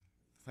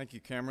Thank you,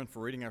 Cameron,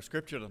 for reading our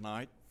scripture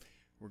tonight.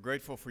 We're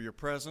grateful for your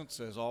presence.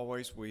 As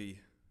always, we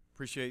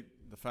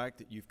appreciate the fact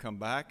that you've come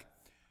back.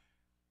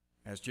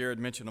 As Jared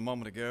mentioned a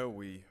moment ago,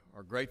 we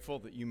are grateful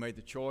that you made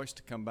the choice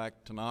to come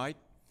back tonight.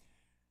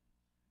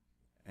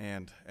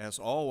 And as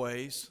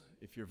always,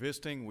 if you're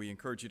visiting, we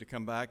encourage you to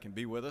come back and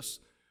be with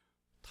us.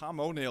 Tom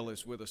O'Neill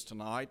is with us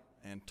tonight,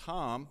 and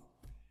Tom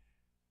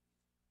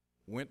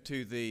went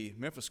to the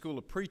Memphis School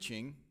of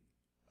Preaching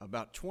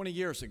about 20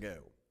 years ago.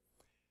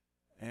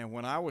 And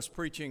when I was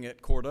preaching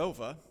at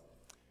Cordova,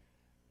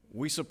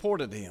 we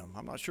supported him.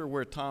 I'm not sure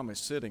where Tom is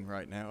sitting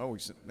right now. Oh,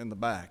 he's in the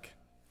back.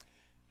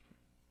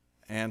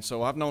 And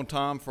so I've known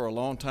Tom for a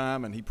long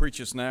time, and he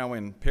preaches now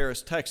in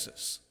Paris,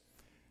 Texas,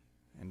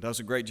 and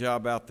does a great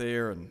job out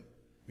there, and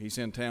he's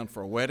in town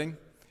for a wedding.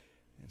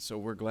 And so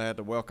we're glad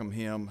to welcome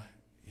him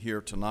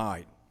here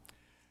tonight.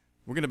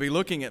 We're going to be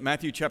looking at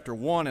Matthew chapter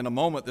 1 in a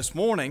moment. This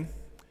morning,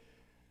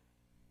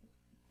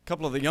 a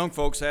couple of the young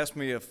folks asked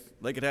me if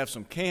they could have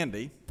some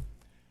candy,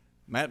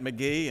 Matt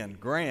McGee and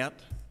Grant,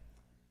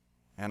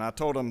 and I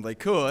told them they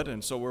could,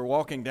 and so we're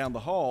walking down the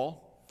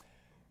hall,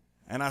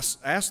 and I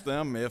asked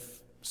them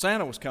if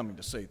Santa was coming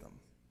to see them.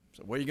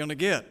 So what are you going to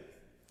get?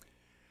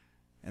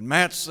 And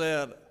Matt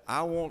said,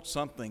 I want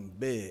something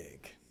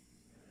big.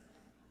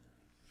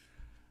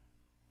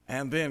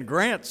 And then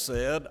Grant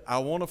said, I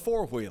want a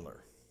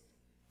four-wheeler.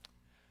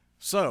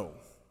 So,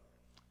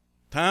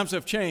 times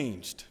have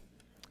changed.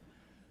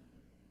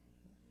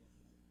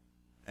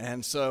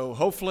 And so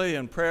hopefully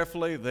and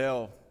prayerfully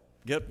they'll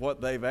get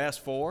what they've asked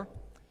for.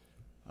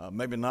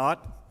 Maybe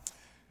not.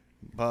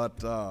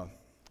 But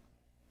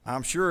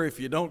I'm sure if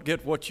you don't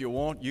get what you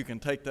want, you can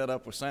take that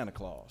up with Santa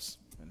Claus.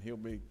 And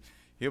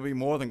he'll be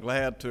more than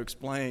glad to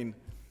explain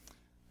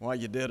why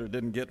you did or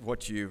didn't get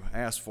what you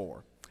asked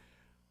for.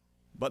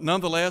 But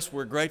nonetheless,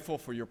 we're grateful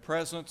for your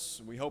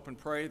presence. We hope and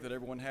pray that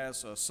everyone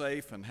has a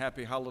safe and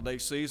happy holiday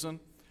season.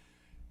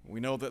 We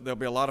know that there'll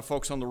be a lot of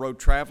folks on the road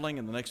traveling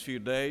in the next few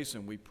days,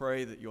 and we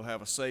pray that you'll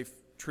have a safe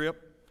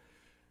trip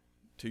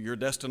to your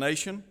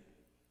destination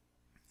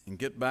and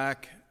get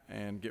back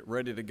and get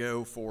ready to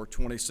go for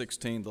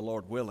 2016, the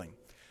Lord willing.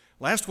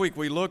 Last week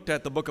we looked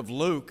at the book of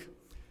Luke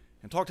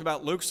and talked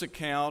about Luke's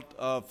account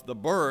of the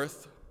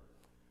birth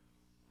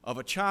of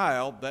a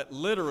child that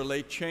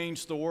literally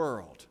changed the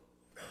world.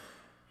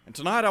 And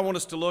tonight I want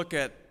us to look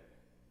at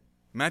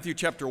Matthew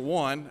chapter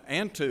 1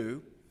 and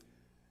 2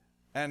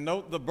 and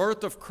note the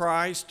birth of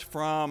Christ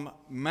from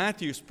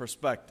Matthew's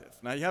perspective.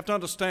 Now you have to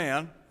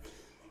understand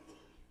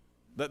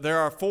that there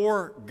are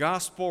 4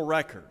 gospel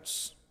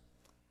records.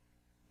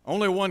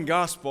 Only one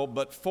gospel,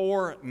 but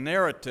 4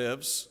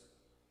 narratives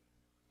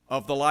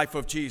of the life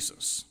of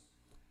Jesus.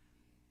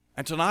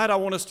 And tonight I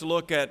want us to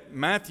look at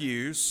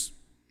Matthew's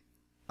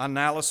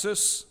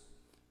analysis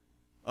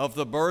of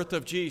the birth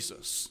of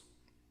Jesus.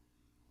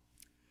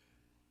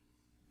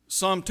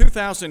 Some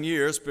 2,000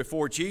 years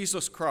before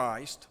Jesus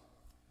Christ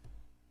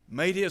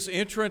made his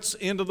entrance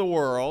into the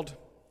world,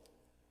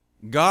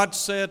 God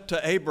said to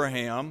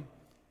Abraham,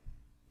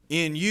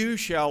 "In you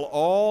shall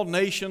all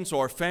nations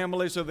or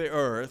families of the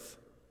earth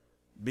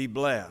be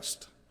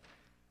blessed."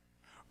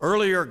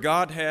 Earlier,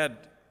 God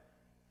had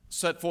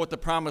set forth the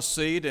promised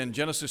seed in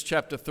Genesis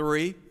chapter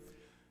 3,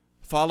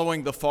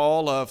 following the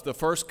fall of the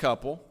first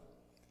couple.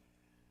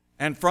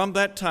 And from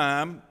that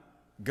time,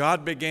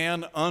 God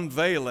began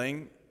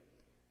unveiling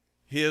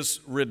his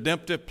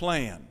redemptive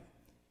plan.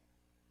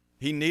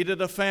 He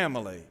needed a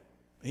family.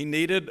 He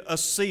needed a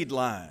seed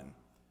line.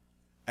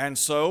 And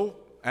so,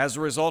 as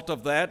a result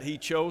of that, he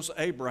chose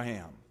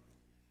Abraham.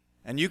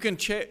 And you can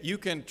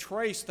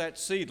trace that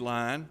seed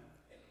line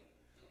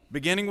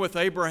beginning with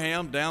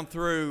Abraham down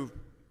through,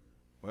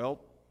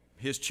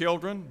 his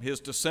children, his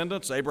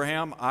descendants,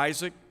 Abraham,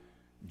 Isaac,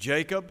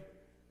 Jacob,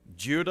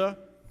 Judah,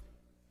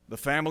 the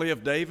family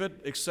of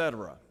David,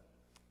 etc.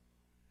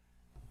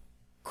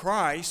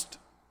 Christ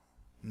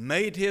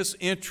made his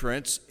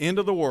entrance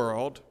into the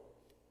world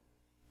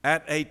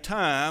at a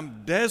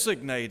time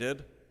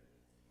designated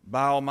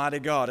by Almighty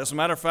God. As a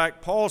matter of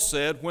fact, Paul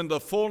said, when the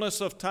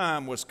fullness of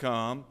time was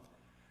come,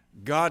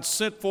 God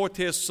sent forth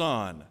his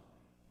Son,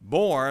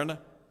 born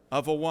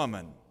of a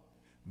woman,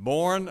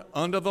 born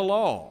under the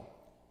law,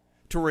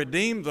 to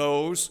redeem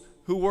those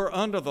who were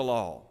under the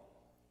law.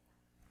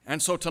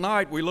 And so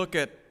tonight we look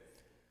at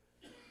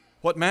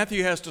what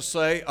Matthew has to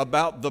say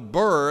about the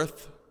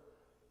birth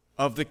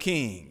of the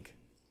King.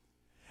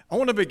 I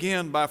want to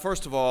begin by,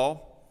 first of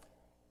all,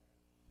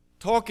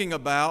 talking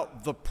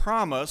about the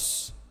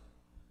promise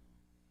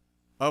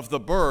of the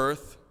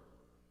birth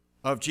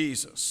of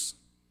Jesus.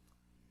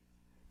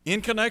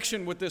 In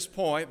connection with this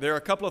point, there are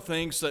a couple of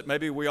things that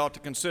maybe we ought to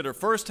consider.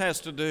 First has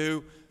to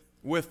do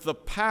with the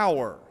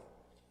power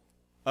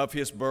of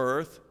his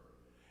birth,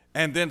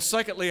 and then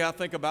secondly, I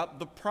think about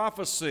the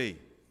prophecy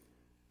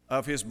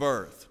of his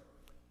birth.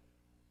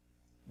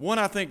 One,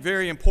 I think,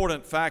 very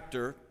important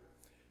factor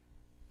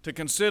to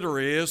consider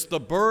is the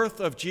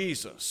birth of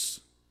Jesus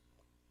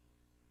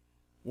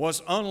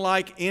was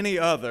unlike any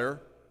other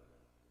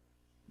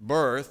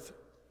birth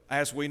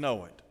as we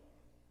know it.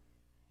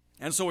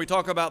 And so we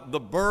talk about the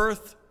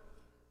birth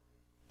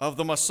of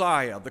the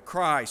Messiah, the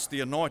Christ, the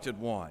Anointed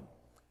One.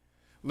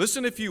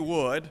 Listen, if you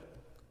would,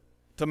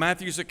 to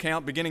Matthew's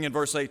account beginning in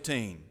verse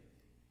 18.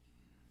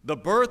 The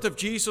birth of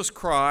Jesus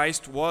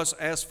Christ was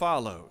as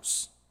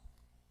follows.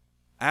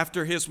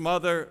 After his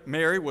mother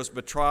Mary was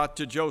betrothed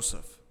to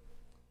Joseph.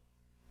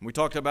 We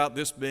talked about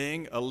this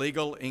being a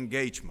legal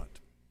engagement.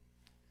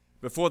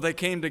 Before they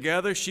came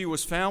together, she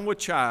was found with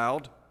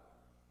child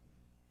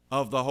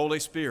of the Holy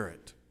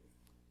Spirit.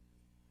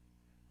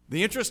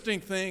 The interesting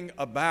thing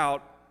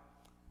about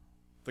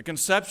the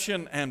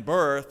conception and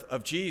birth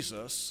of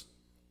Jesus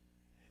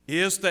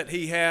is that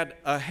he had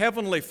a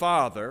heavenly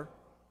father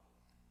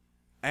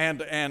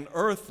and an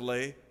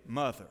earthly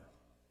mother.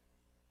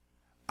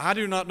 I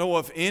do not know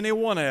of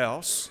anyone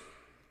else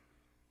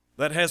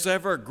that has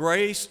ever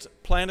graced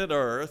planet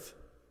Earth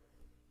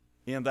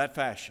in that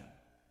fashion.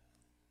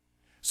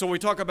 So we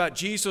talk about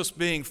Jesus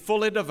being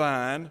fully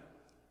divine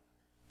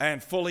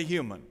and fully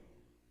human.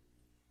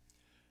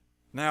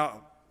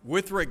 Now,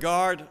 with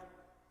regard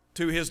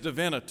to his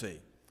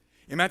divinity,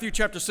 in Matthew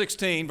chapter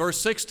 16, verse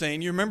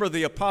 16, you remember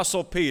the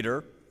Apostle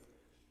Peter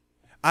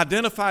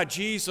identified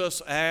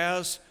Jesus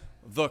as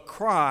the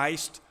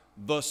Christ,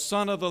 the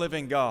Son of the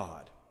living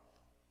God.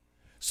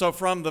 So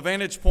from the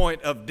vantage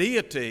point of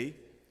deity,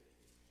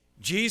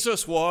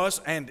 Jesus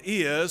was and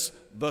is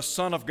the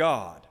Son of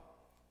God.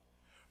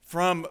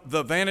 From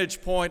the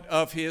vantage point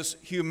of his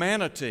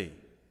humanity,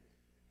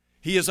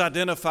 he is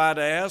identified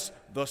as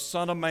the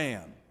Son of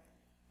Man.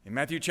 In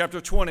Matthew chapter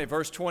 20,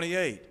 verse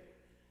 28,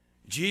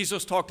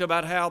 Jesus talked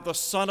about how the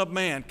Son of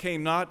Man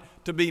came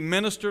not to be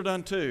ministered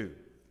unto,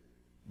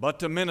 but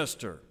to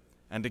minister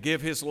and to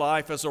give his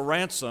life as a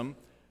ransom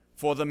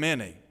for the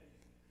many.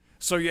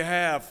 So you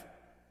have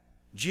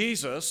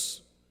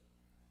Jesus,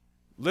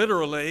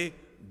 literally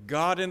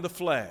God in the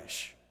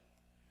flesh.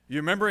 You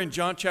remember in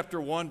John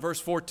chapter 1, verse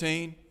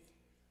 14,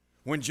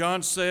 when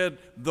John said,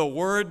 "The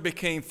Word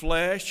became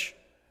flesh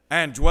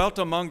and dwelt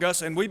among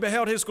us, and we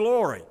beheld his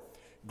glory.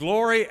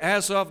 Glory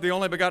as of the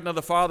only begotten of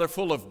the Father,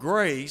 full of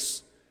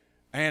grace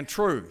and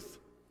truth."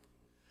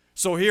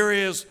 So here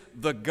is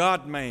the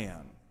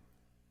God-man,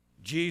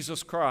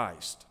 Jesus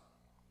Christ.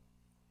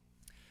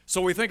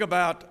 So we think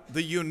about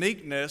the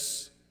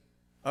uniqueness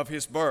of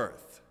his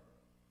birth.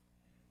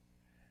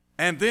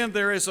 And then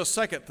there is a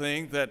second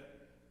thing that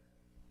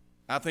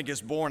I think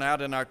is borne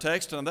out in our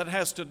text, and that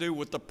has to do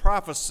with the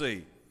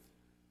prophecy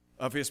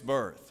of his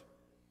birth.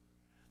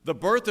 The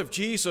birth of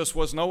Jesus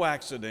was no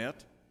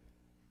accident,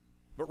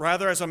 but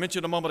rather, as I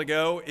mentioned a moment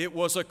ago, it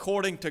was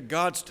according to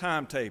God's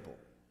timetable.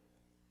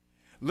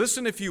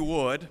 Listen, if you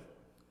would,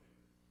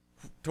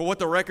 to what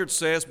the record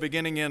says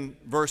beginning in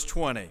verse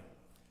 20.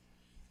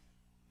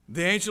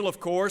 The angel, of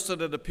course, that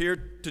had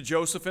appeared to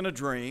Joseph in a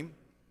dream,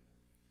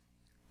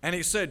 and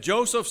he said,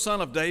 "Joseph, son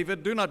of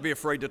David, do not be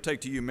afraid to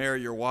take to you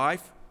Mary, your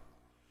wife,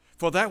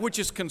 for that which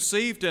is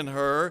conceived in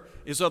her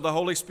is of the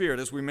Holy Spirit,"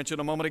 as we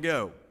mentioned a moment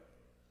ago.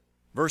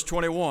 Verse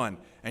 21,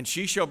 "And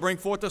she shall bring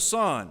forth a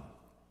son,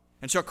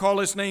 and shall call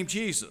his name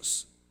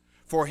Jesus,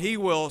 for he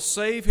will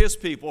save his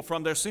people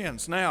from their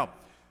sins." Now,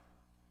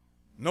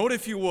 note,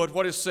 if you would,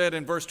 what is said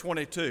in verse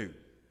 22.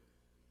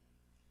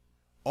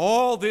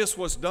 "All this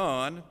was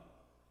done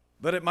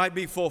that it might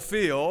be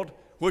fulfilled,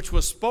 which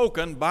was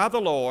spoken by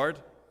the Lord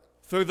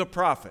through the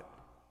prophet."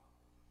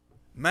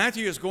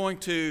 Matthew is going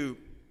to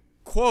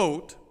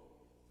quote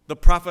the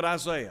prophet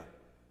Isaiah.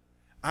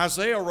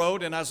 Isaiah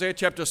wrote in Isaiah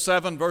chapter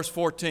 7, verse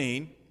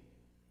 14,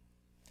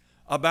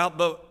 about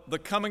the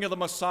coming of the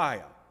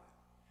Messiah.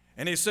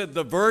 And he said,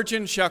 "The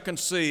virgin shall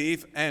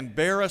conceive and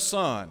bear a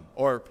son,"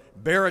 or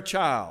bear a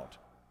child.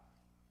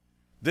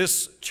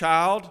 This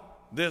child,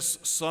 this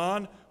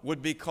son,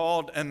 would be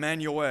called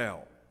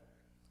Emmanuel.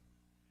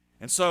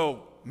 And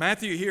so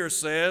Matthew here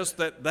says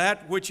that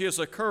that which is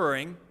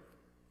occurring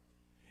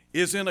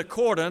is in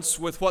accordance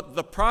with what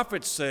the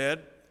prophet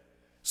said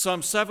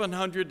some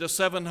 700 to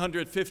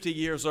 750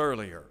 years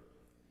earlier.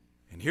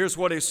 And here's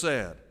what he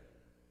said: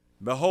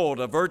 "Behold,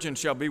 a virgin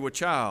shall be with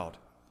child,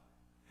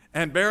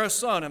 and bear a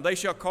son, and they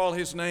shall call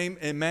his name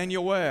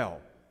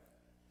Emmanuel,"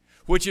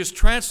 which is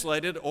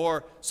translated,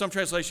 or some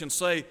translations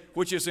say,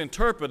 which is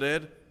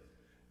interpreted,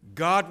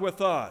 God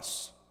with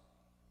us.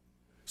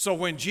 So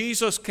when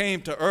Jesus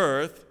came to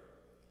earth,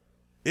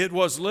 it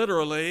was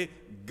literally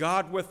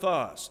God with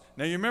us.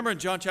 Now you remember in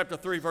John chapter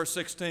 3, verse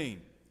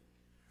 16,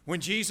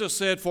 when Jesus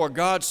said, "For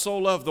God so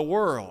loved the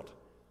world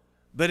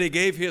that he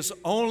gave his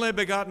only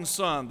begotten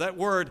Son." That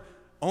word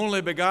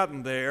only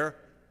begotten there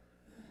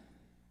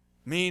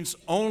means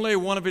only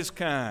one of his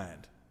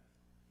kind.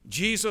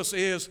 Jesus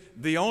is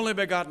the only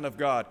begotten of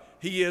God.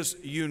 He is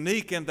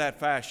unique in that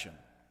fashion.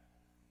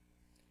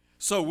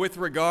 So with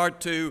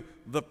regard to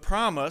the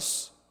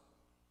promise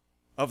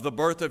of the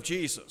birth of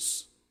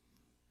Jesus,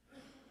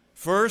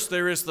 first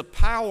there is the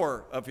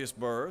power of his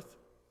birth,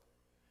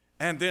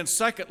 and then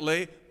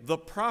secondly, the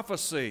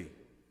prophecy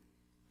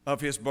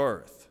of his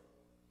birth.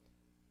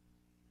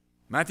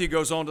 Matthew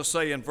goes on to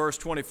say in verse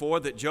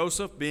 24 that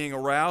Joseph, being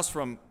aroused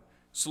from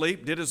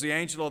sleep, did as the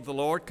angel of the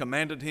Lord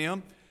commanded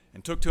him,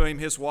 and took to him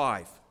his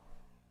wife,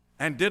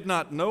 and did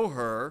not know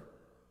her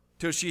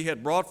till she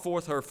had brought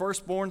forth her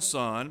firstborn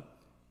son,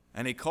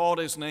 and he called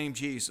his name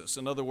Jesus.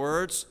 In other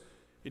words,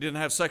 he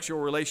didn't have sexual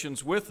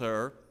relations with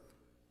her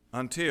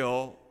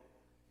until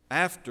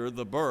after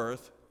the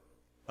birth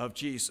of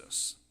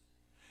Jesus.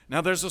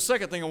 Now, there's a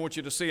second thing I want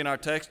you to see in our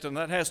text, and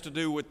that has to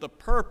do with the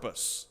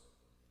purpose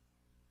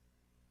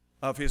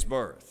of his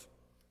birth.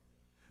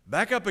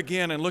 Back up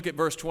again and look at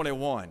verse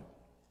 21.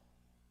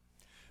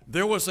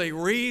 There was a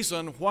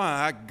reason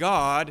why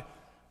God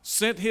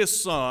sent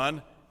his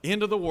Son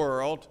into the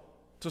world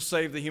to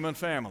save the human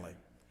family.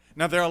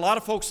 Now, there are a lot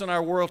of folks in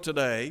our world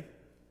today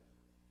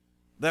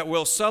that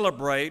will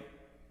celebrate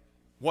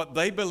what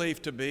they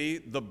believe to be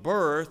the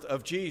birth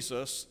of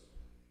Jesus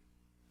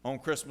on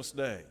Christmas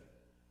Day.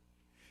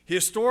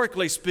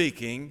 Historically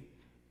speaking,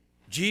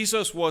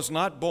 Jesus was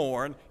not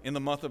born in the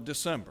month of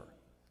December.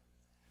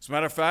 As a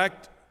matter of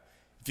fact,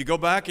 if you go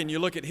back and you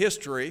look at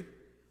history,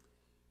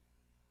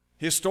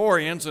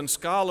 historians and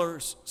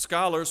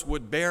scholars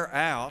would bear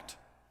out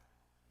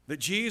that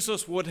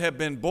Jesus would have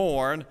been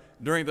born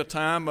during the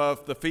time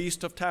of the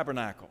Feast of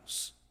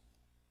Tabernacles,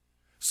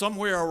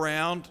 somewhere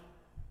around,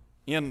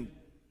 in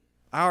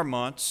our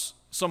months,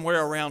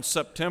 somewhere around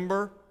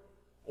September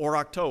or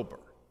October.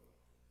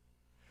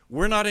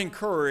 We're not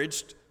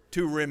encouraged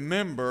to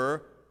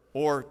remember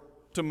or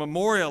to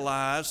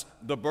memorialize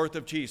the birth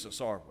of Jesus,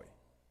 are we?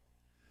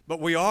 But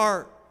we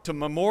are to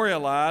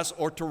memorialize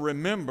or to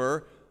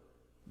remember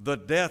the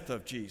death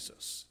of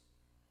Jesus.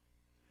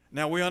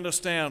 Now, we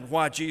understand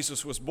why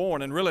Jesus was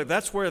born, and really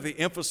that's where the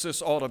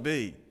emphasis ought to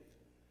be.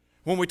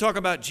 When we talk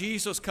about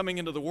Jesus coming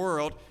into the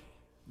world,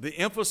 the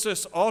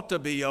emphasis ought to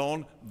be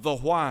on the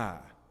why.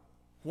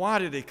 Why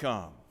did he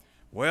come?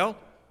 Well,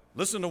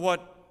 listen to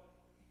what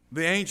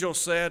the angel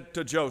said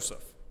to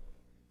Joseph.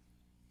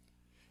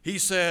 He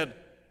said,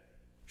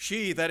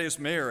 "She," that is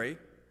Mary,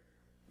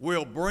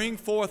 "will bring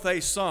forth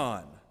a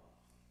son."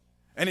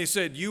 And he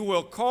said, "You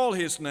will call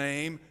his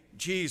name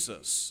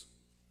Jesus,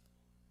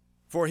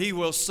 for he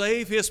will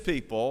save his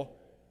people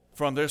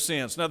from their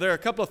sins." Now, there are a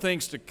couple of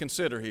things to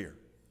consider here.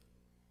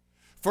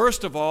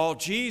 First of all,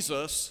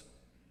 Jesus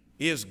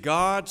is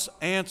God's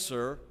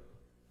answer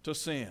to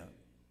sin.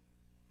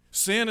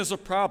 Sin is a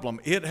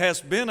problem. It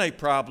has been a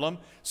problem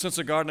since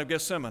the Garden of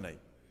Gethsemane.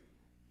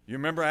 You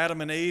remember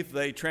Adam and Eve,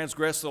 they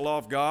transgressed the law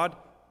of God,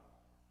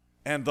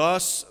 and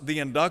thus the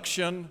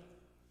induction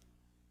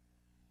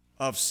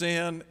of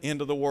sin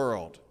into the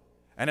world.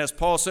 And as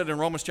Paul said in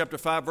Romans chapter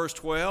 5, verse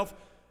 12,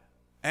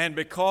 and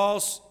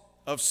because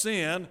of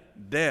sin,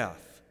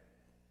 death.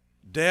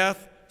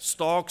 Death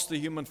stalks the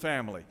human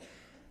family,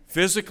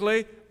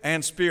 physically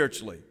and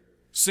spiritually.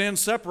 Sin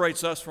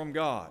separates us from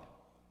God.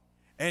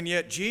 And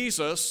yet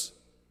Jesus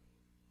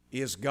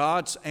is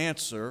God's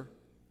answer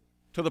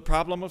to the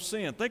problem of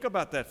sin. Think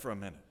about that for a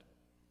minute.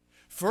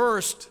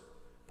 First,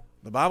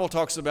 the Bible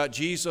talks about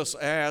Jesus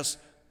as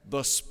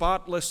the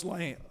spotless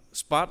lamb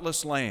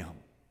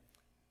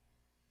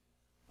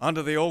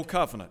under the old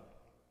covenant.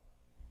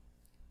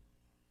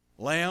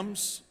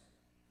 Lambs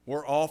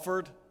were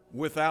offered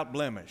without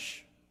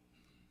blemish.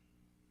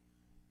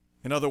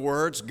 In other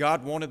words,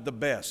 God wanted the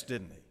best,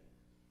 didn't he?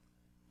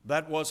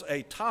 That was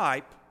a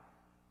type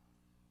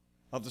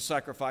of the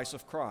sacrifice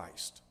of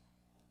Christ.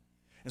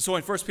 And so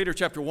in 1 Peter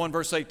chapter 1,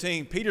 verse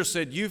 18, Peter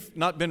said, "You've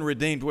not been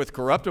redeemed with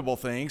corruptible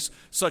things,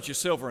 such as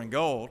silver and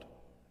gold,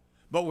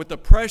 but with the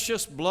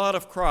precious blood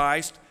of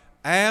Christ,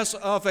 as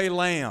of a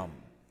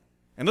lamb."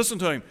 And listen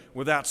to him,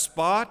 "without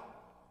spot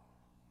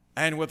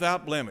and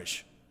without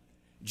blemish."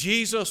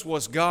 Jesus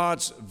was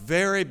God's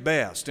very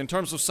best in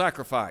terms of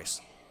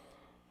sacrifice.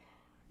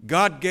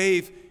 God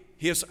gave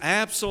his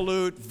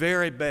absolute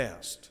very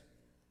best.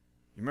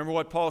 You remember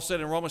what Paul said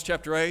in Romans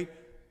chapter 8?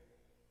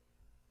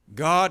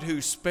 God,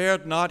 who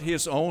spared not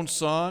his own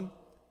Son,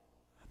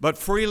 but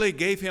freely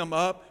gave him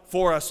up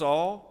for us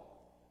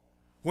all.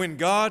 When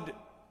God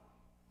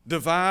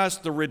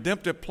devised the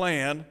redemptive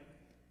plan,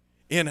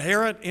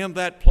 inherent in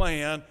that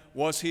plan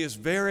was his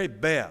very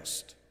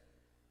best.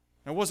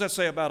 Now, what does that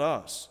say about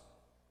us?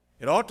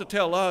 It ought to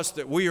tell us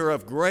that we are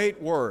of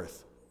great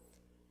worth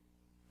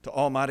to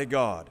Almighty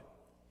God.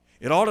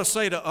 It ought to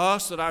say to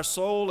us that our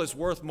soul is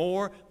worth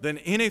more than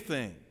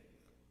anything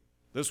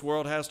this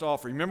world has to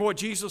offer. Remember what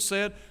Jesus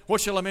said?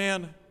 What shall a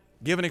man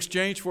give in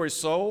exchange for his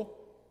soul?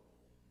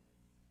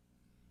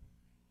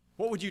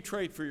 What would you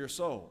trade for your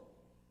soul?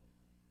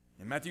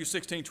 In Matthew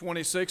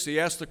 16:26, he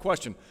asked the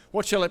question,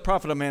 what shall it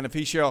profit a man if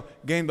he shall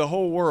gain the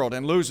whole world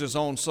and lose his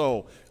own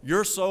soul?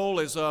 Your soul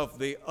is of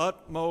the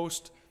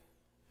utmost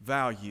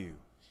value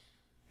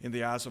in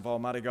the eyes of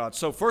Almighty God.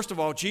 So first of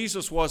all,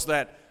 Jesus was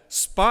that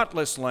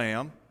spotless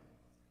lamb,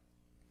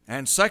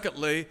 and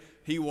secondly,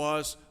 he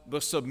was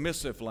the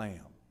submissive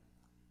lamb.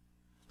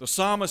 The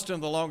psalmist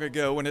in the long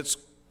ago, and it's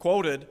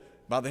quoted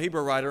by the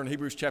Hebrew writer in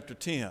Hebrews chapter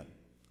 10,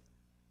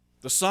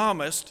 the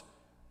psalmist,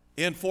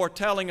 in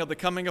foretelling of the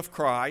coming of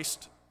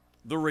Christ,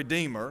 the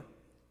Redeemer,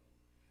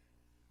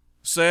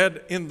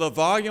 said, "In the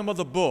volume of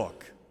the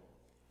book,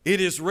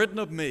 it is written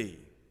of me,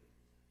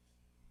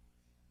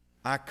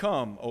 I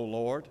come, O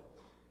Lord,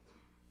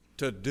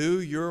 to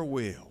do your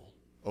will,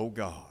 O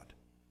God.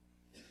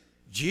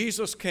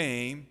 Jesus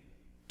came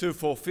to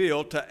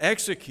fulfill, to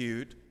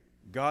execute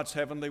God's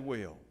heavenly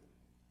will.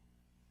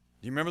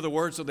 Do you remember the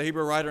words of the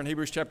Hebrew writer in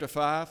Hebrews chapter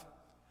 5?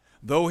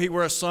 Though he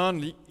were a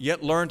son,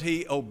 yet learned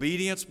he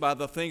obedience by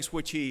the things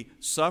which he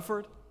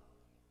suffered.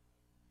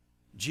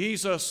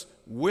 Jesus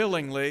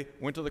willingly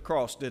went to the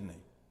cross, didn't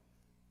he?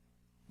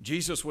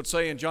 Jesus would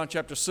say in John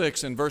chapter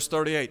 6 in verse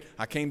 38,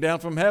 I came down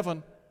from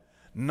heaven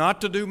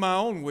not to do my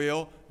own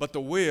will, but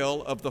the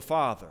will of the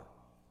Father.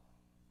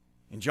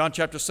 In John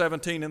chapter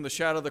 17, in the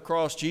shadow of the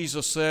cross,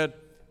 Jesus said,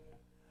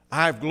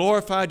 I have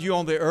glorified you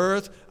on the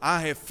earth.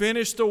 I have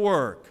finished the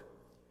work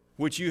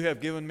which you have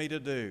given me to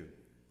do.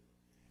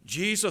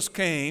 Jesus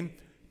came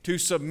to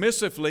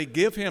submissively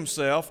give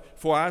himself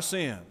for our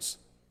sins.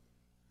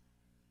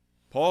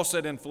 Paul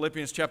said in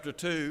Philippians chapter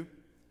 2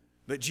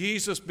 that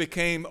Jesus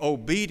became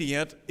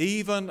obedient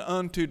even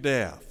unto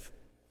death.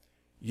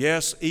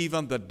 Yes,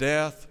 even the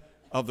death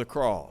of the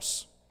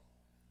cross.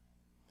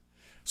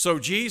 So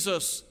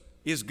Jesus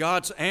is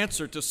God's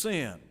answer to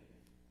sin.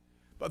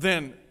 But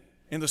then,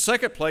 in the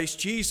second place,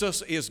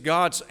 Jesus is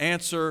God's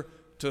answer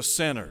to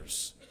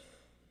sinners.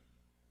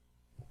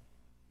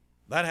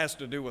 That has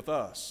to do with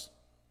us.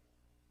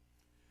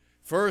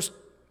 First,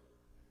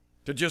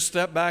 to just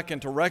step back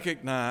and to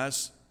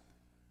recognize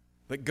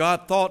that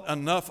God thought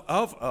enough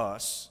of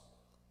us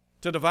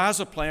to devise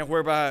a plan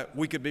whereby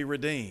we could be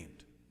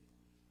redeemed.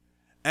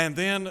 And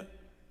then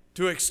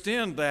to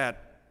extend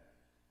that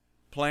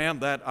plan,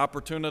 that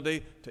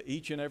opportunity to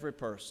each and every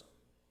person.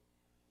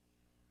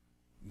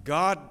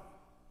 God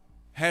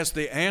has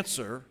the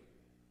answer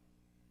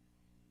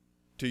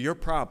to your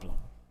problem.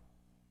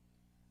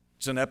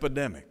 It's an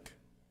epidemic.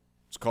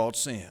 It's called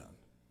sin.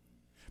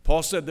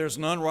 Paul said, there's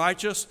none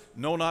righteous,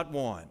 no, not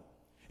one.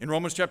 In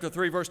Romans chapter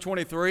 3, verse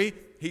 23,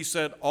 he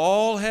said,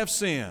 all have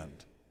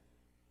sinned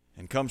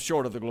and come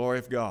short of the glory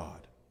of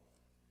God.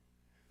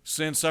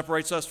 Sin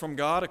separates us from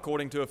God,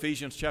 according to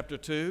Ephesians chapter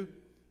 2.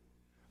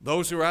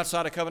 Those who are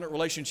outside a covenant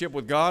relationship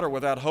with God are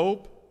without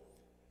hope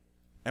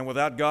and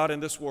without God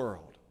in this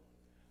world.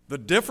 The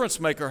difference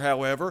maker,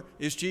 however,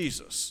 is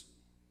Jesus.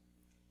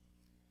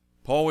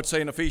 Paul would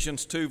say in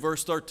Ephesians 2,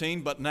 verse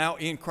 13, but now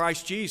in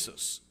Christ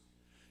Jesus,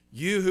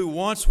 you who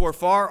once were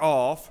far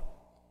off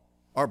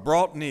are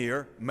brought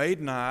near,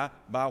 made nigh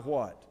by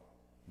what?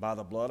 By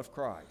the blood of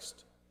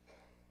Christ.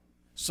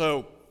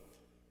 So,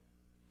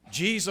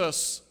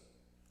 Jesus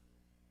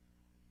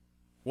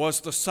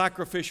was the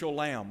sacrificial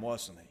lamb,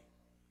 wasn't he?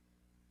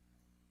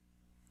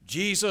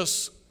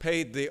 Jesus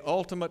paid the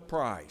ultimate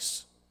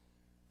price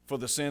for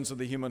the sins of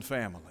the human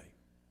family.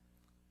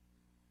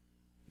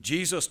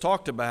 Jesus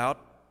talked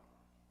about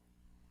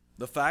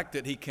the fact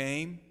that he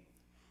came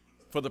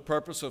for the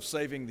purpose of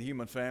saving the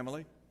human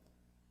family.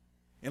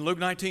 In Luke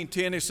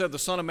 19:10, he said, the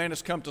Son of Man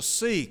has come to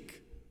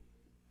seek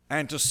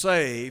and to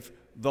save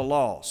the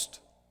lost.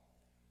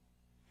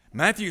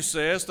 Matthew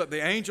says that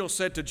the angel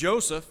said to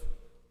Joseph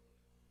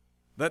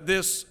that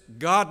this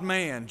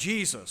God-man,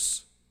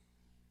 Jesus,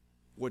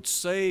 would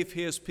save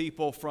his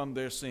people from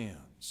their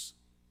sins.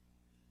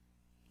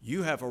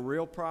 You have a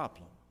real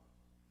problem.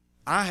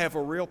 I have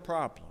a real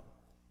problem.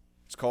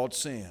 It's called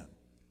sin.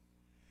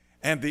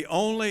 And the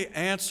only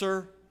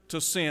answer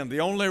to sin, the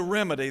only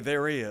remedy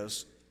there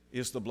is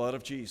the blood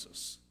of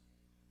Jesus.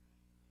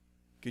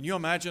 Can you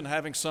imagine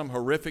having some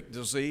horrific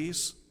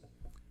disease?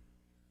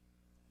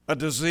 A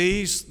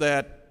disease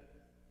that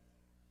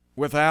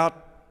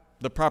without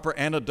the proper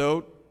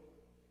antidote,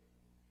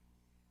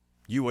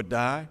 you would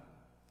die?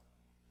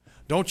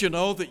 Don't you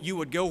know that you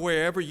would go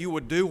wherever, you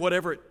would do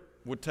whatever it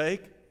would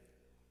take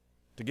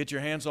to get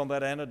your hands on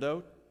that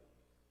antidote?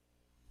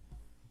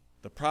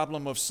 The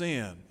problem of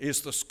sin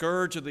is the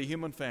scourge of the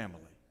human family.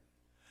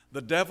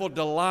 The devil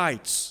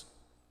delights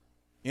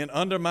in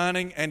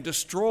undermining and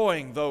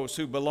destroying those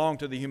who belong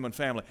to the human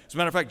family. As a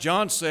matter of fact,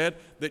 John said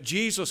that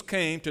Jesus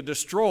came to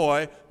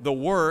destroy the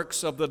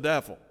works of the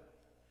devil.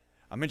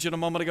 I mentioned a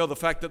moment ago the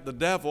fact that the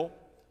devil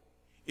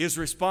is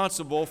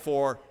responsible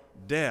for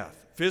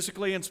death,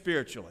 physically and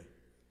spiritually.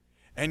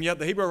 And yet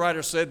the Hebrew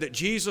writer said that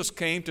Jesus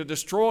came to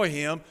destroy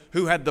him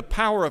who had the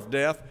power of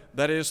death,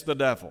 that is, the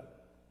devil.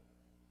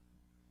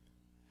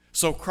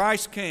 So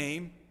Christ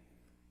came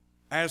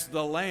as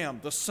the lamb,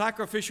 the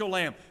sacrificial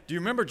lamb. Do you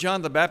remember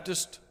John the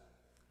Baptist?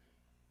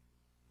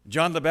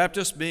 John the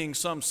Baptist being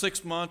some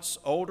 6 months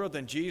older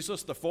than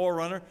Jesus, the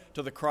forerunner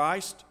to the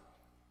Christ,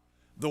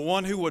 the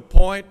one who would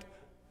point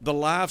the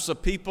lives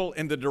of people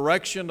in the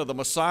direction of the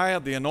Messiah,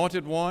 the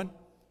Anointed One.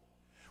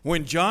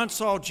 When John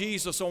saw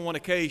Jesus on one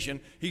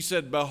occasion, he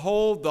said,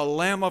 behold the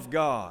Lamb of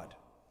God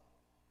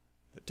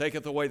that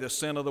taketh away the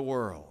sin of the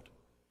world.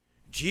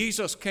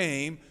 Jesus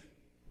came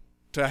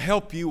to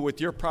help you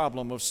with your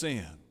problem of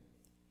sin.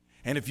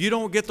 And if you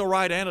don't get the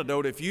right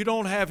antidote, if you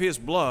don't have his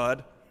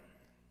blood,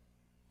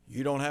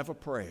 you don't have a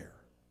prayer.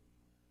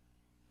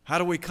 How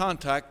do we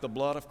contact the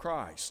blood of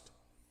Christ?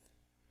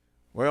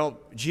 Well,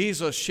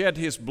 Jesus shed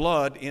his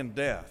blood in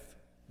death.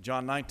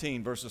 John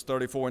 19, verses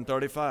 34 and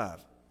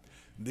 35.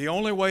 The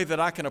only way that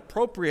I can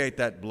appropriate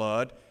that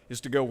blood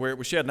is to go where it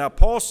was shed. Now,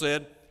 Paul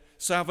said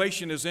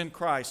salvation is in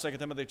Christ, 2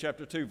 Timothy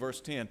chapter 2, verse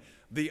 10.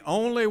 The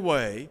only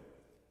way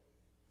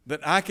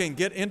that I can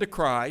get into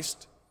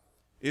Christ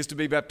is to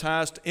be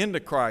baptized into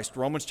Christ.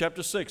 Romans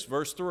chapter 6,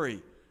 verse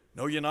 3.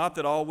 Know ye not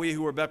that all we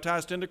who were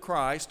baptized into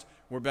Christ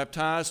were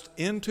baptized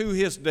into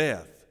his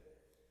death?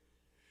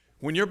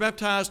 When you're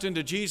baptized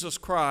into Jesus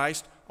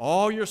Christ,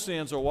 all your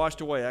sins are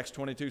washed away, Acts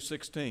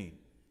 22:16.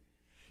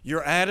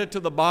 You're added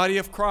to the body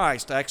of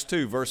Christ, Acts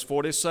 2, verse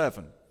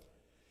 47.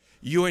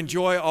 You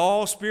enjoy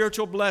all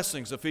spiritual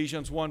blessings,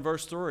 Ephesians 1,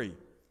 verse 3.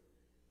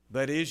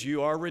 That is,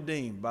 you are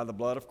redeemed by the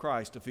blood of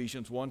Christ,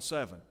 Ephesians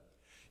 1:7.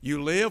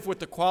 You live with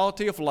the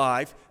quality of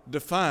life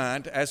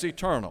defined as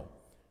eternal,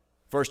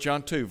 1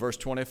 John 2, verse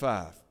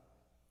 25.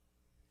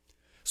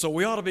 So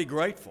we ought to be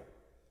grateful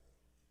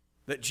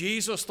that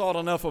Jesus thought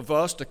enough of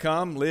us to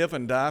come, live,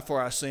 and die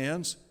for our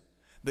sins,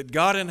 that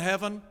God in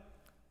heaven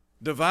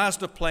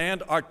devised a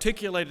plan,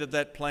 articulated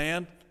that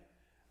plan,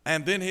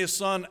 and then his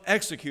Son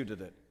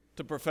executed it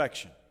to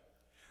perfection.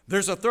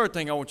 There's a third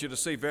thing I want you to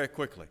see very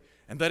quickly,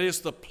 and that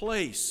is the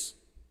place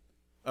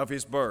of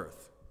his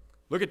birth.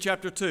 Look at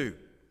chapter 2.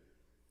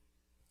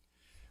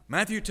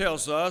 Matthew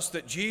tells us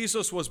that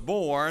Jesus was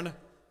born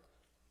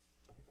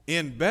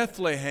in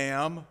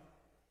Bethlehem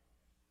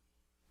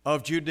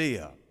of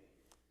Judea.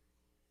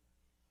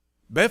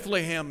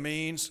 Bethlehem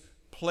means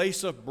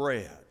place of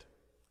bread.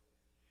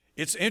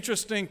 It's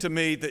interesting to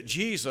me that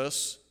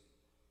Jesus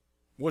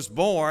was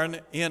born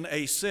in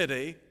a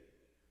city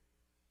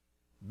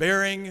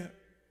bearing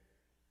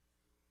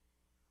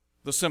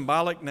the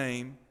symbolic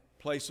name,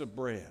 place of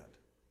bread.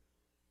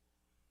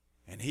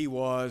 And he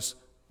was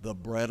the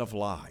bread of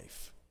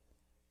life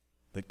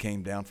that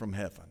came down from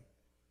heaven.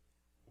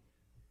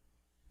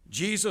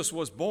 Jesus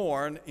was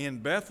born in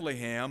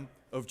Bethlehem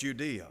of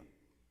Judea.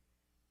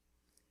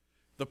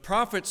 The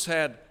prophets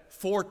had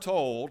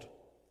foretold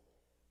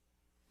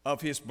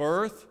of his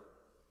birth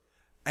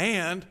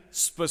and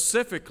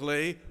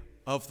specifically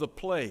of the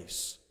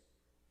place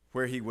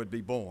where he would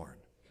be born.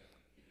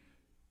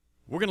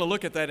 We're going to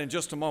look at that in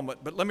just a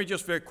moment, but let me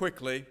just very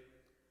quickly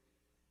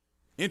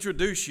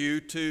introduce you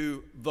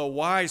to the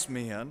wise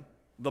men,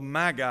 the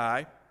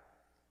Magi,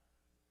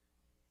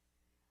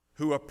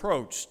 who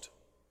approached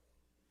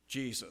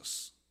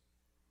Jesus.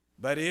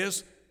 That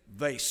is,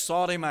 they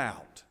sought him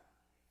out.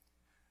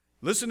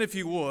 Listen, if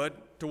you would,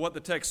 to what the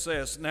text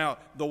says. Now,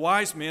 the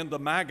wise men, the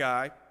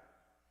Magi,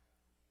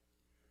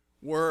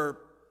 were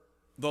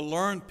the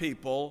learned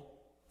people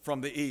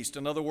from the East.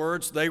 In other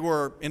words, they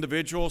were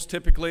individuals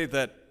typically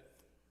that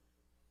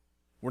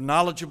were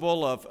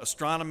knowledgeable of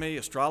astronomy,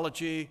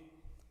 astrology,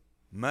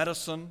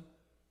 medicine,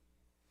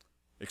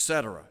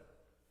 etc.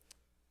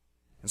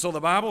 And so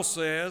the Bible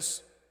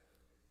says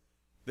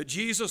that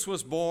Jesus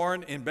was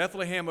born in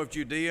Bethlehem of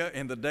Judea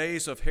in the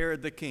days of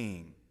Herod the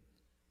king.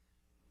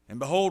 And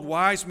behold,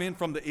 wise men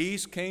from the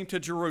east came to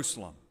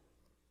Jerusalem,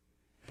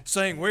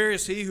 saying, Where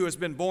is he who has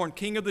been born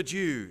King of the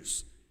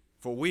Jews?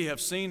 For we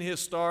have seen his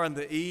star in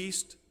the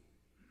east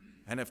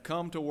and have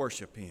come to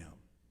worship him.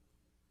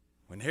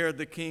 When Herod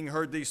the king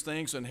heard these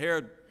things, and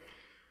Herod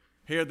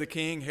the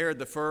king, Herod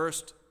the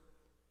first,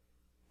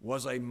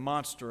 was a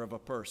monster of a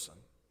person.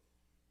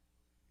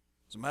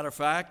 As a matter of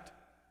fact,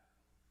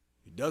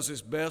 he does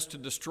his best to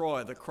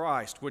destroy the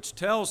Christ, which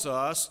tells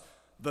us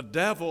the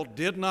devil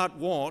did not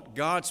want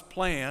God's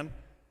plan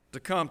to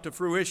come to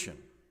fruition.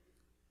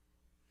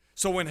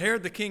 So when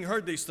Herod the king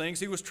heard these things,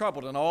 he was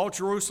troubled, and all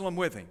Jerusalem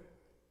with him.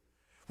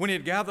 When he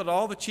had gathered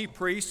all the chief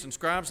priests and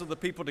scribes of the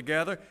people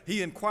together,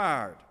 he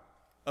inquired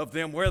of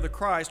them where the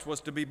Christ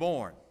was to be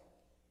born.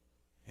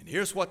 And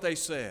here's what they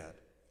said: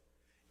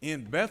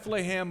 In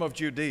Bethlehem of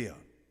Judea,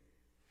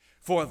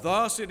 for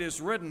thus it is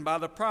written by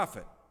the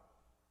prophet,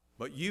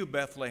 But you,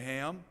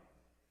 Bethlehem,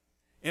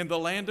 in the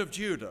land of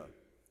Judah,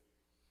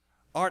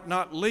 art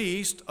not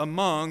least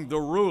among the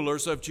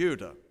rulers of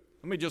Judah.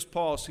 Let me just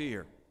pause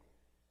here.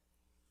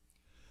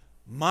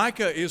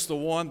 Micah is the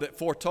one that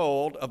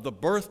foretold of the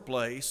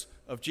birthplace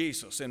of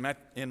Jesus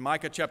in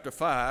Micah chapter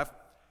 5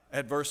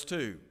 at verse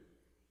 2.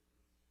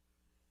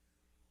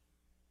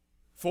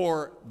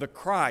 For the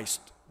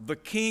Christ, the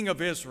King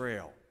of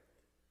Israel,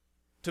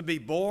 to be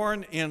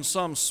born in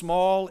some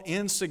small,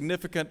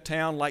 insignificant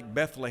town like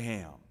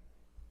Bethlehem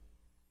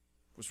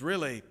was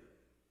really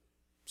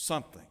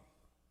something.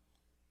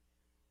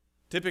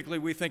 Typically,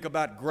 we think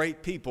about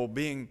great people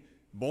being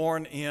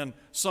born in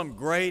some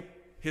great,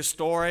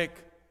 historic,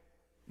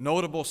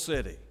 notable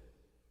city.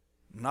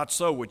 Not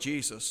so with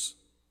Jesus.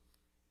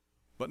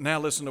 But now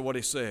listen to what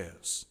he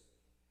says.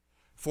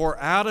 For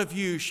out of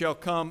you shall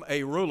come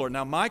a ruler.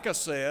 Now Micah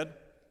said,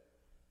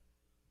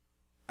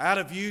 out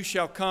of you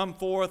shall come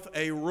forth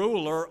a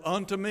ruler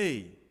unto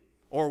me,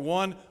 or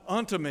one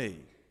unto me,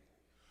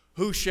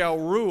 who shall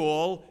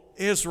rule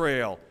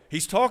Israel.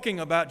 He's talking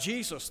about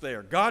Jesus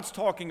there. God's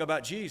talking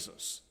about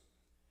Jesus.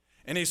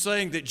 And he's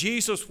saying that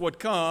Jesus would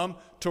come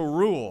to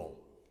rule.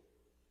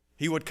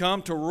 He would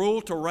come to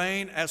rule, to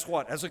reign as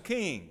what? As a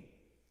king.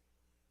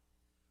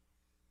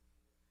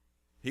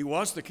 He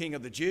was the King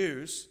of the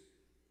Jews,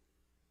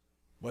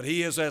 but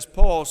he is, as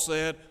Paul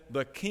said,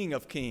 the King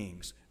of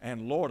kings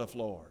and Lord of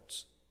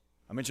lords.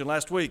 I mentioned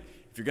last week,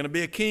 if you're going to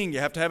be a king, you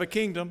have to have a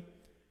kingdom.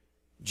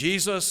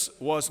 Jesus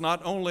was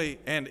not only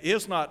and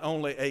is not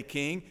only a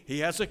king, he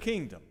has a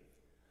kingdom.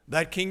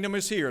 That kingdom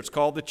is here. It's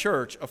called the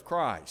Church of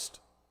Christ.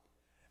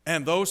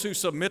 And those who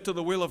submit to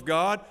the will of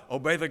God,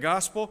 obey the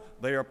gospel,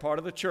 they are part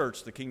of the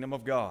church, the kingdom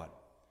of God.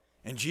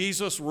 And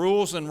Jesus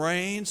rules and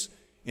reigns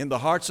in the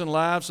hearts and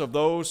lives of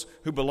those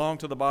who belong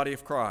to the body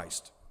of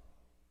Christ.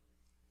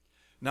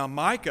 Now,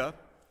 Micah,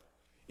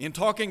 in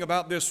talking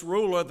about this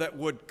ruler that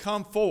would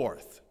come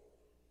forth,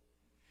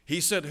 he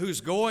said,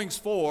 whose goings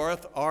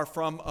forth are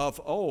from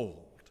of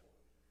old,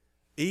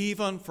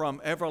 even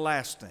from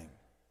everlasting,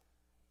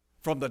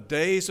 from the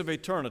days of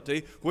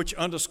eternity, which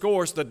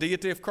underscores the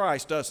deity of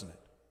Christ, doesn't it?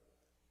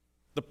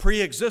 The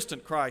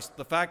pre-existent Christ.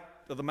 The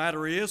fact of the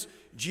matter is,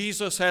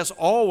 Jesus has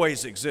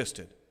always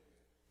existed.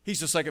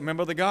 He's the second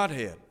member of the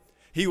Godhead.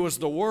 He was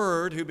the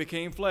Word who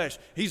became flesh.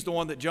 He's the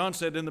one that John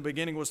said in the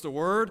beginning was the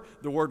Word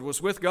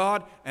was with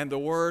God, and the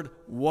Word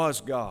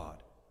was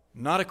God,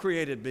 not a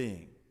created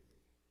being.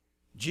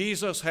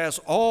 Jesus has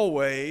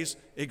always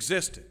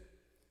existed.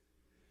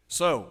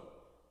 So,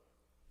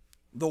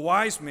 the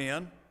wise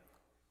men,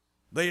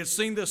 they had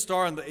seen this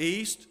star in the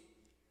east,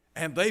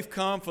 and they've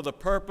come for the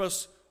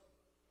purpose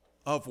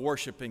of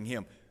worshiping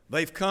Him.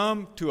 They've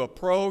come to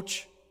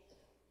approach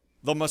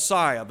the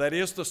Messiah, that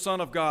is the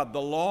Son of God,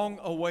 the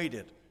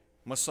long-awaited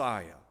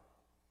Messiah.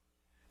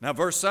 Now,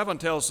 verse 7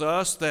 tells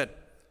us that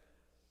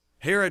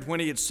Herod, when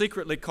he had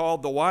secretly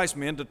called the wise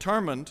men,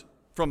 determined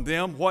from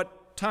them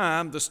what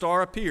time the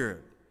star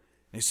appeared.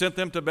 He sent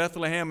them to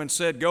Bethlehem and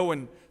said, "Go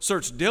and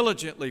search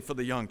diligently for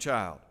the young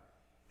child.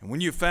 And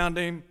when you found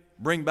him,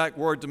 bring back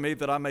word to me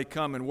that I may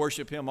come and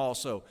worship him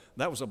also."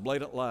 That was a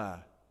blatant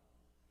lie.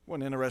 He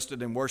wasn't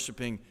interested in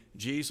worshiping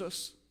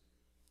Jesus.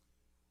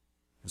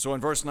 And so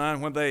in verse 9,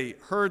 when they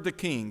heard the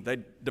king, they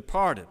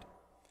departed.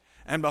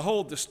 And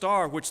behold, the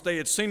star which they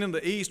had seen in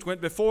the east went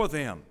before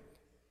them,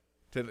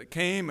 till it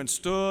came and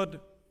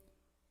stood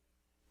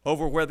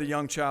over where the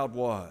young child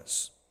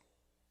was.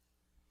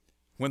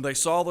 When they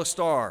saw the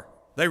star,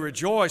 they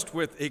rejoiced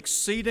with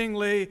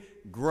exceedingly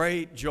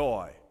great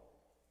joy.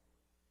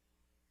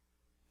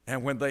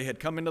 And when they had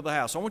come into the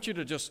house, I want you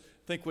to just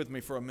think with me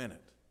for a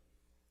minute.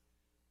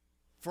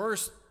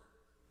 First,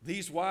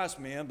 these wise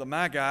men, the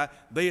Magi,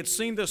 they had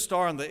seen this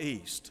star in the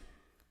east.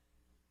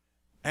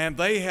 And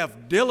they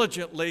have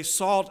diligently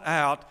sought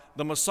out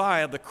the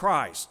Messiah, the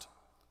Christ.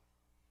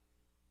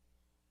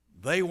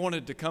 They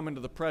wanted to come into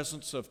the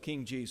presence of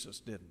King Jesus,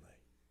 didn't they?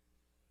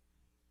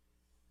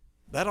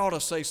 That ought to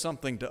say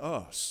something to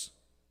us.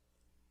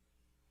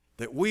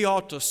 That we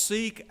ought to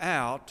seek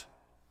out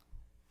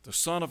the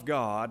Son of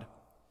God.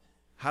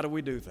 How do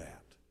we do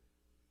that?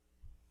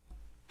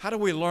 How do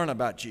we learn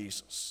about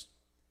Jesus?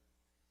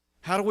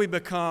 How do we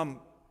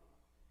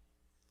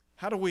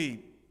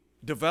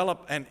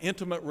develop an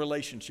intimate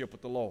relationship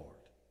with the Lord?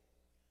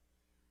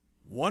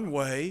 One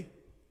way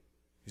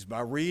is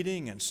by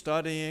reading and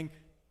studying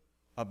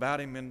about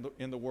Him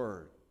in the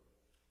Word.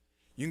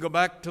 You can go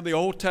back to the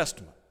Old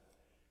Testament,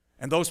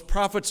 and those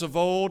prophets of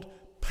old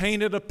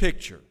painted a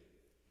picture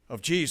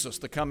of Jesus,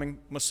 the coming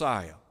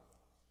Messiah.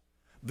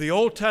 The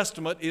Old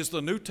Testament is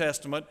the New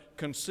Testament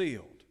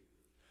concealed.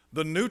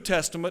 The New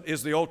Testament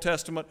is the Old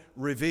Testament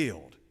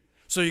revealed.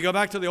 So you go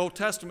back to the Old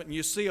Testament and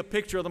you see a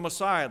picture of the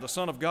Messiah, the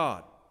Son of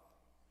God.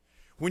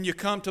 When you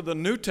come to the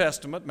New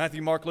Testament,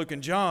 Matthew, Mark, Luke,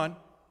 and John,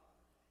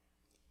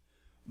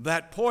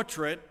 that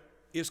portrait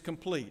is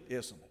complete,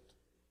 isn't it?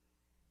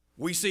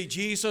 We see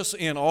Jesus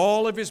in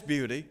all of His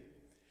beauty,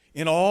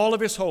 in all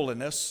of His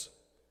holiness.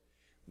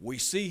 We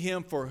see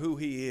Him for who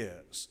He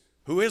is.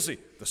 Who is He?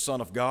 The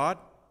Son of God.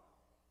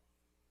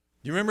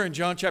 You remember in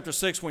John chapter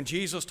 6 when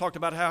Jesus talked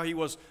about how He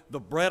was the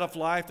bread of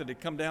life that had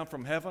come down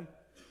from heaven?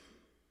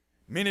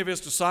 Many of His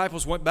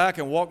disciples went back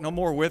and walked no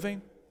more with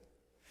Him.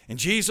 And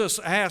Jesus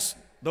asked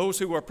those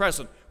who were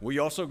present, "Will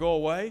you also go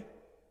away?"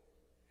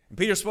 And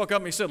Peter spoke up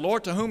and he said,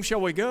 "Lord, to whom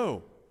shall we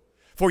go?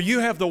 For you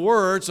have the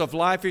words of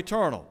life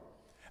eternal."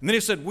 And then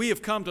he said, "We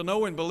have come to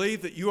know and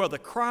believe that you are the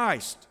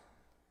Christ,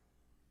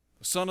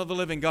 the Son of the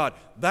living God."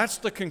 That's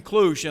the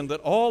conclusion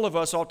that all of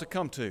us ought to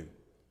come to.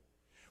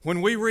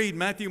 When we read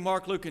Matthew,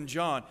 Mark, Luke, and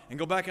John, and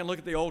go back and look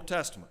at the Old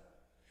Testament,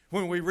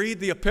 when we read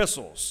the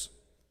epistles,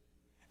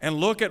 and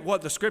look at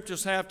what the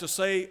Scriptures have to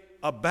say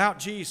about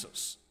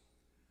Jesus,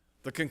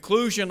 the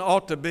conclusion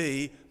ought to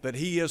be that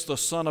He is the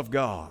Son of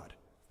God,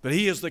 that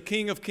He is the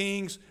King of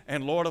kings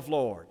and Lord of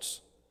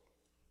lords.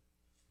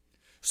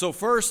 So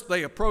first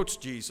they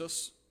approached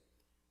Jesus,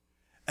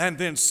 and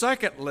then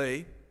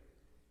secondly,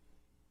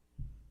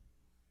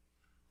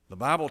 the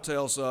Bible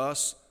tells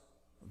us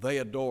they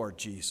adored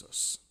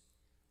Jesus.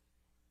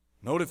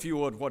 Note, if you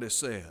would, what is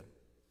said.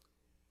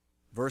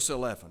 Verse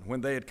 11,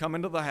 when they had come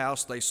into the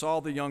house, they saw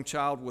the young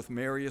child with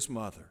Mary his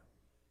mother,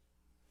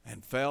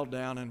 and fell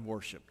down and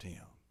worshiped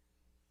Him.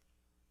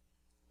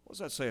 What does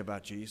that say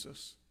about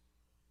Jesus?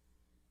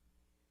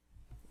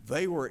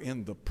 They were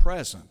in the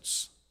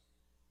presence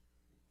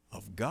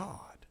of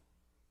God.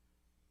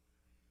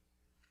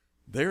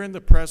 They're in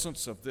the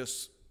presence of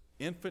this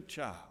infant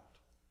child,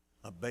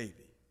 a baby.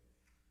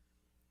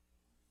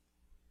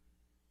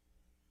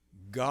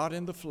 God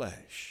in the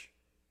flesh,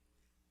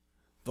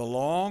 the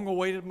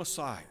long-awaited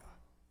Messiah.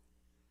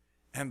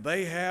 And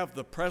they have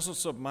the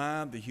presence of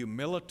mind, the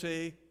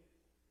humility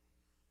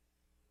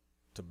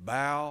to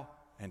bow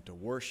and to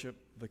worship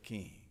the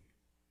King.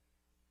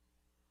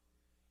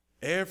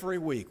 Every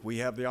week we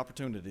have the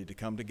opportunity to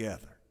come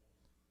together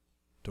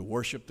to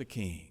worship the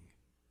King,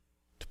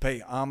 to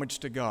pay homage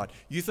to God.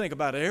 You think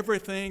about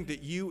everything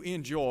that you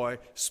enjoy,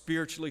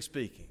 spiritually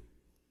speaking.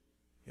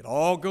 It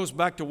all goes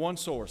back to one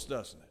source,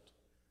 doesn't it?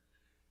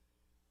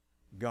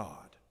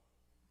 God.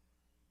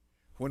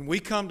 When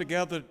we come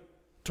together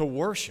to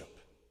worship,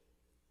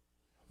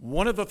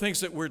 one of the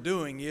things that we're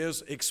doing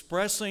is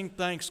expressing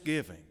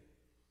thanksgiving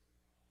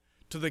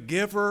to the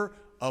giver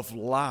of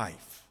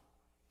life.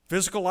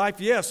 Physical life,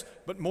 yes,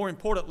 but more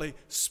importantly,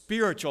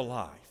 spiritual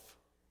life.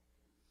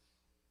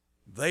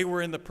 They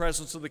were in the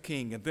presence of the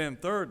King. And then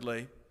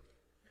thirdly,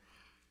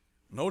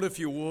 note if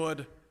you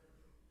would,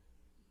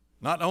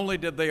 not only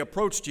did they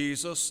approach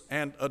Jesus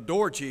and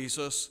adore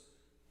Jesus,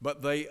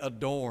 but they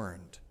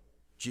adorned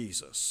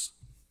Jesus.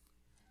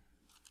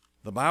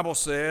 The Bible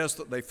says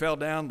that they fell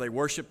down, they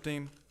worshiped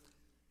Him,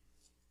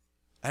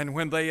 and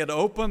when they had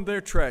opened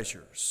their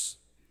treasures,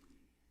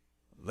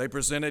 they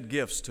presented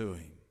gifts to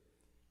Him,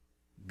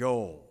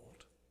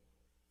 gold,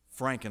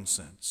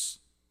 frankincense,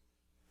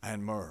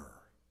 and myrrh.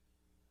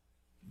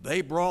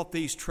 They brought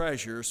these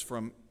treasures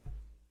from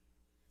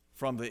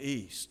the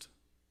east,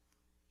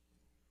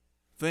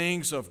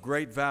 things of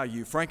great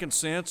value.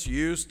 Frankincense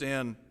used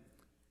in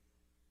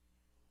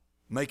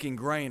making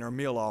grain or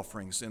meal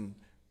offerings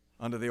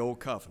under the Old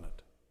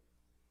Covenant.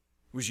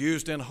 It was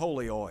used in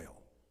holy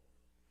oil,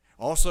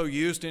 also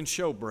used in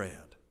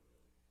showbread.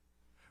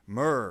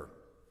 Myrrh,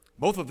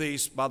 both of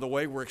these, by the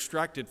way, were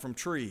extracted from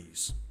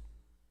trees.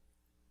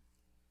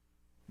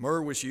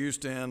 Myrrh was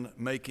used in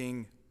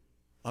making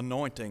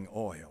anointing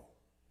oil,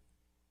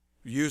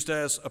 used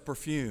as a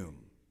perfume.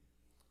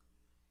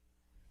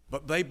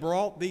 But they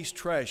brought these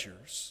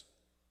treasures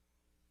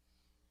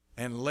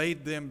and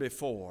laid them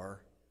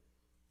before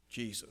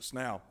Jesus.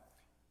 Now,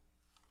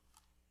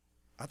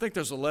 I think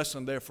there's a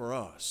lesson there for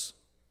us.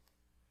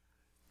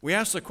 We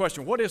ask the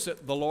question, what is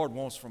it the Lord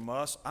wants from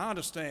us? I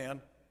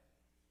understand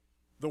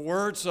the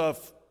words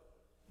of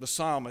the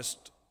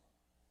psalmist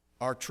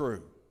are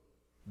true.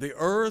 The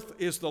earth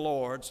is the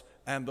Lord's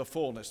and the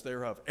fullness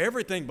thereof.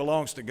 Everything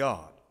belongs to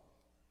God.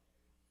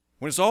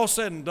 When it's all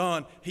said and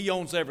done, He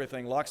owns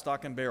everything, lock,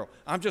 stock, and barrel.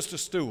 I'm just a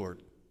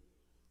steward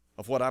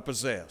of what I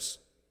possess.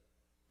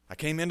 I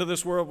came into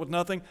this world with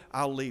nothing,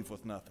 I'll leave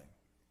with nothing.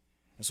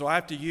 And so I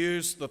have to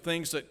use the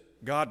things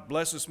that God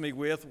blesses me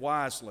with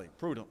wisely,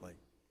 prudently.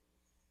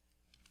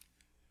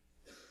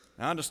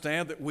 I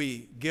understand that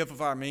we give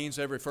of our means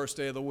every first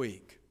day of the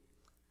week.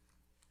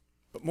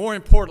 But more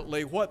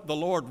importantly, what the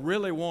Lord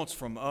really wants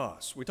from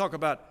us. We talk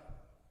about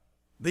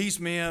these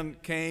men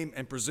came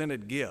and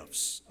presented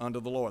gifts unto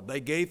the Lord. They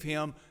gave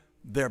Him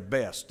their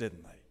best,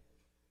 didn't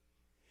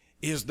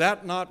they? Is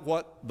that not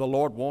what the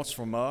Lord wants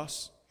from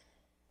us?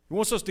 He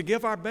wants us to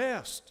give our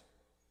best.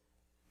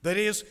 That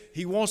is,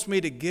 He wants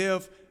me to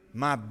give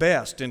my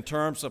best in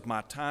terms of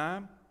my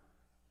time,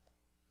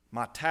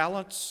 my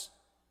talents,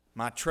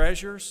 my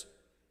treasures.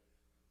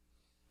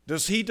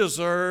 Does He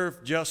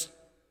deserve just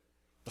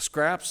the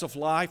scraps of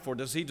life, or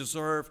does He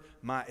deserve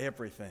my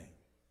everything?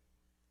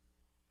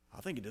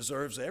 I think He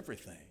deserves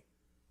everything.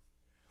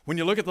 When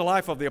you look at the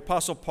life of the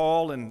Apostle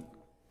Paul in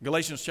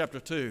Galatians chapter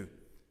 2,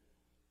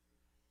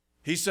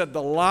 he said,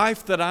 "The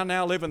life that I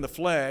now live in the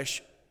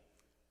flesh,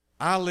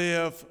 I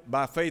live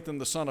by faith in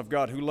the Son of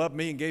God, who loved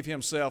me and gave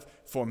Himself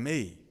for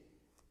me."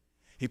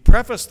 He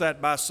prefaced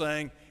that by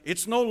saying,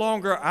 it's no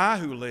longer I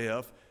who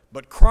live,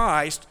 but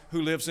Christ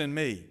who lives in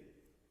me.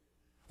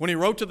 When he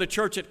wrote to the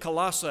church at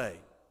Colossae,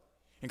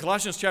 in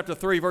Colossians chapter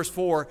 3, verse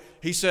 4,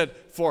 he said,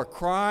 "For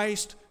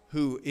Christ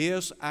who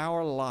is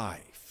our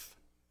life."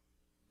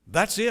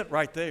 That's it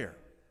right there.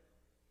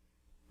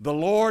 The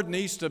Lord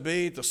needs to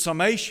be the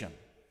summation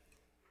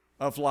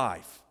of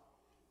life.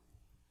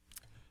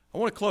 I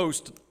want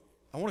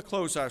to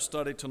close our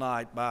study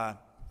tonight by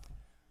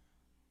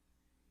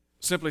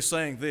simply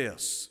saying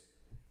this.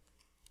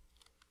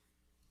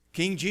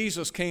 King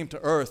Jesus came to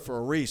earth for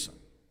a reason.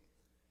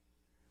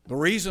 The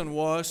reason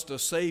was to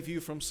save you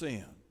from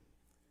sin.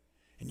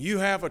 And you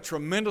have a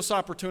tremendous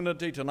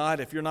opportunity tonight,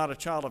 if you're not a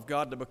child of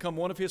God, to become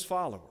one of His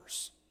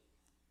followers.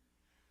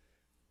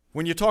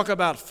 When you talk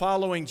about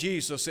following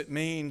Jesus, it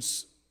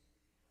means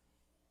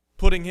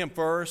putting Him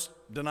first,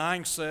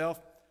 denying self.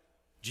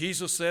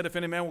 Jesus said, "If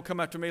any man will come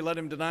after me, let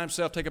him deny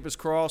himself, take up his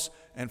cross,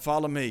 and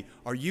follow me."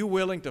 Are you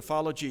willing to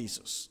follow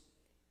Jesus,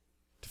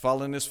 to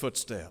follow in His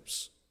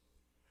footsteps?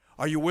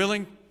 Are you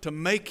willing to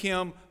make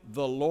Him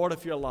the Lord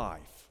of your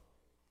life?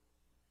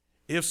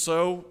 If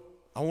so,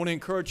 I want to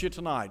encourage you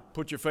tonight,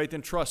 put your faith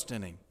and trust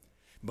in Him.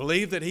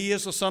 Believe that He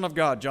is the Son of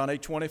God, John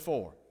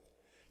 8:24.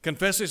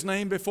 Confess his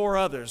name before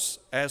others,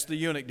 as the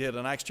eunuch did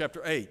in Acts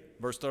chapter 8,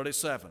 verse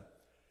 37.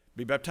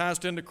 Be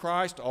baptized into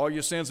Christ, all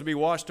your sins will be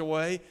washed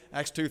away,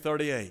 Acts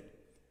 2:38.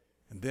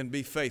 And then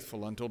be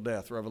faithful until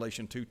death,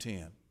 Revelation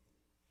 2:10.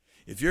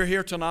 If you're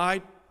here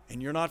tonight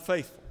and you're not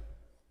faithful,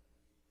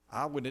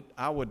 I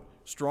would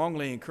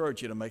strongly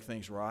encourage you to make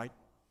things right.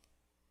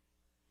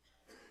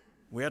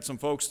 We had some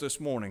folks this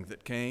morning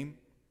that came,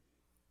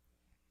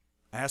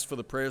 asked for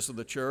the prayers of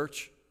the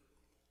church,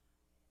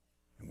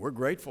 and we're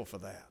grateful for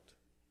that.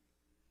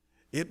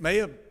 It may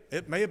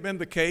have been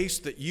the case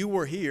that you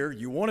were here,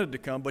 you wanted to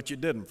come, but you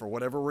didn't for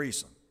whatever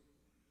reason.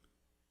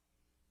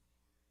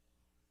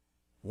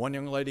 One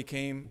young lady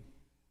came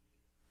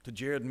to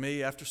Jared and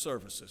me after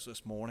services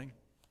this morning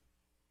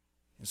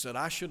and said,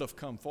 I should have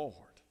come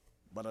forward,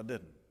 but I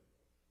didn't.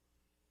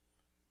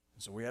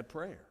 And so we had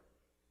prayer,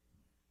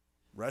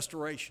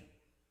 restoration.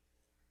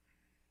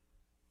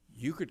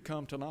 You could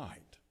come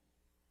tonight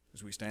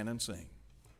as we stand and sing.